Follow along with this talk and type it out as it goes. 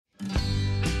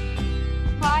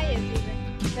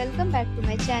welcome back to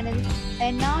my channel.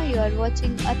 And now you are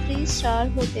watching a 3-star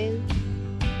hotel.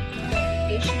 The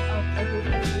location of the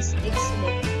hotel is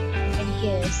excellent and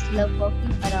guests love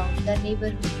walking around the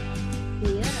neighborhood.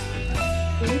 There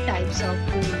are 2 types of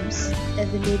rooms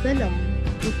available on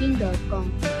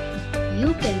booking.com.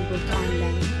 You can book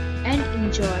online and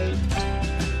enjoy it.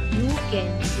 You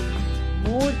can see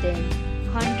more than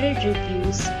 100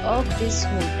 reviews of this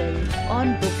hotel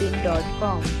on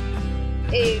booking.com.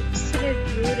 Its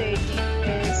review rating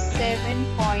is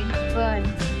 7.1,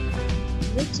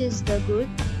 which is the good.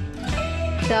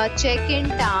 The check-in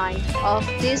time of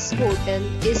this hotel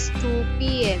is 2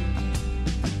 p.m.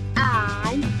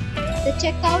 and the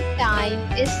checkout time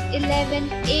is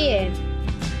 11 a.m.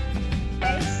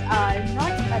 Pets are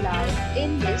not allowed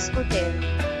in this hotel.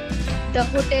 The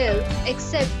hotel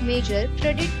accepts major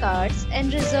credit cards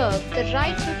and reserves the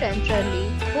right to temporarily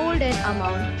hold an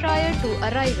amount prior to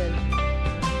arrival.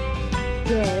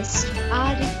 Guests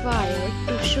are required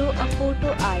to show a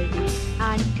photo ID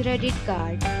and credit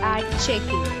card at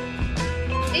check-in.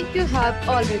 If you have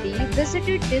already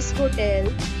visited this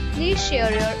hotel, please share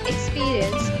your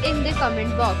experience in the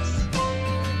comment box.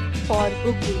 For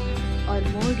booking or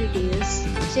more details,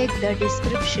 check the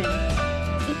description.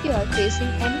 If you are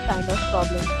facing any kind of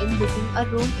problem in booking a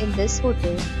room in this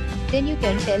hotel, then you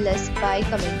can tell us by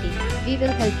commenting. We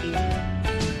will help you.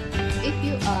 If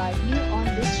you are new on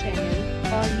this channel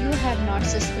or you have not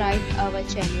subscribed our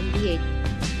channel yet,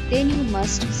 then you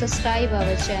must subscribe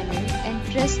our channel and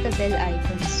press the bell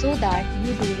icon so that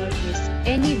you do not miss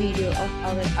any video of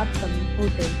our upcoming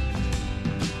hotel.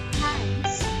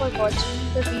 Thanks for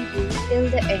watching the video till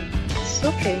the end.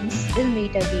 So friends, we'll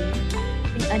meet again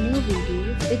in a new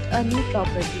video with a new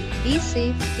property. Be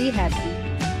safe, be happy.